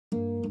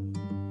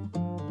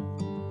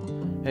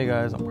Hey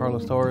guys, I'm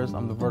Carlos Torres.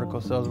 I'm the vertical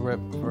sales rep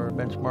for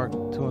Benchmark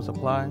Tool &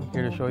 Supply.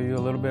 Here to show you a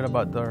little bit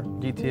about the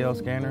GTL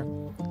scanner,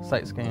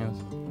 site scans.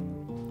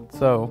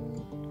 So,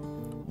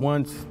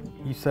 once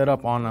you set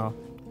up on a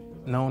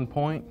known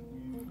point,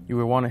 you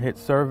would want to hit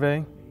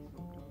survey.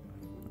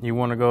 You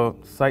want to go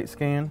site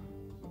scan,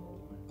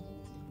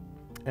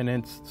 and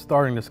it's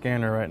starting the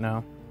scanner right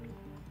now.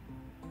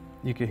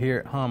 You can hear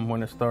it hum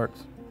when it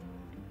starts.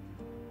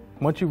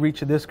 Once you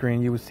reach this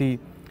screen, you will see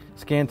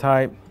scan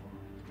type,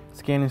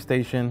 scanning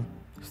station,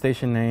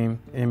 station name,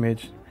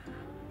 image,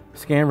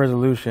 scan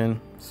resolution.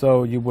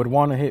 So you would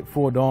want to hit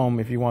full dome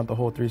if you want the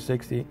whole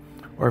 360,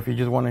 or if you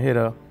just want to hit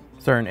a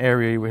certain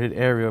area, you would hit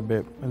area a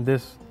bit. And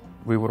this,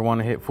 we would want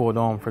to hit full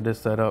dome for this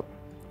setup.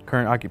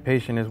 Current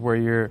occupation is where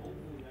your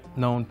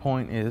known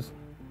point is.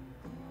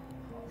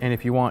 And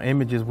if you want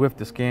images with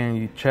the scan,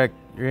 you check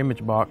your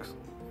image box.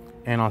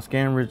 And on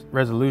scan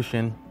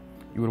resolution,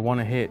 you would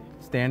want to hit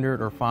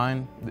standard or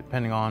fine,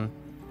 depending on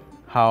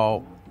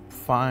how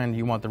fine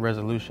you want the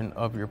resolution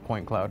of your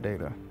point cloud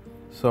data.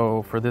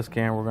 So for this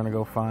scan, we're going to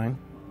go fine.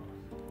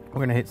 We're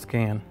going to hit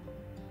scan,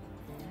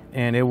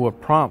 and it will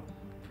prompt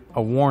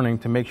a warning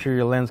to make sure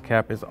your lens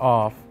cap is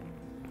off.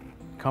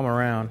 Come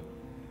around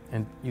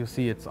and you'll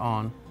see it's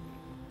on.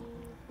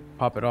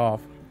 Pop it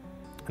off.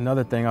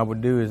 Another thing I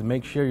would do is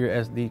make sure your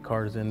SD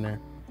card is in there.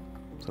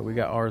 So we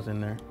got ours in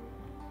there.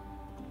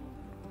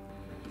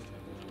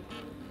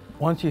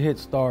 Once you hit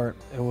start,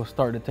 it will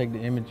start to take the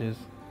images,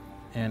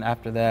 and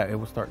after that it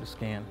will start to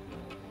scan.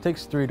 It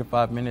takes 3 to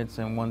 5 minutes,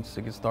 and once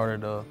it gets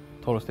started, the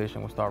total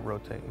station will start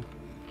rotating.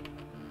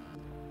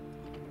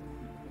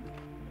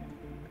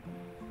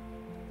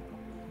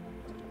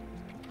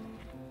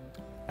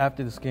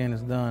 After the scan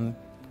is done,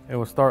 it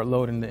will start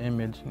loading the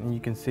image, and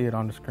you can see it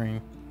on the screen.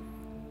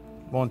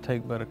 It won't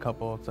take but a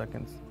couple of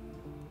seconds.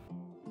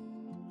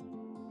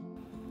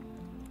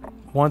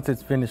 Once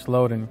it's finished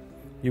loading,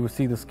 you will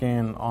see the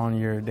scan on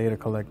your data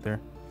collector.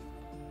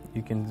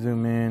 You can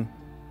zoom in,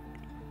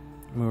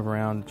 move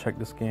around, check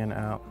the scan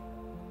out.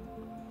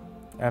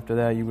 After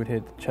that, you would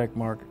hit the check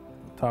mark,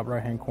 top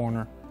right hand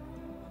corner.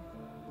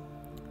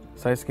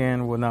 Site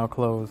scan will now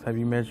close. Have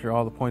you measured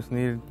all the points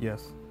needed?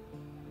 Yes.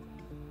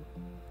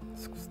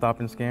 Stop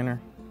in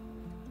scanner.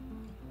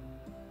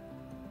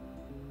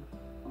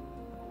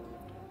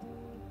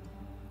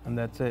 And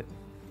that's it.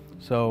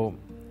 So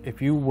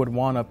if you would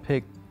want to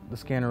pick the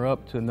scanner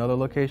up to another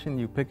location,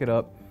 you pick it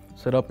up,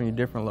 set up in a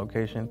different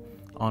location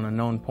on a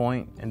known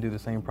point, and do the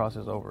same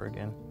process over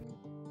again.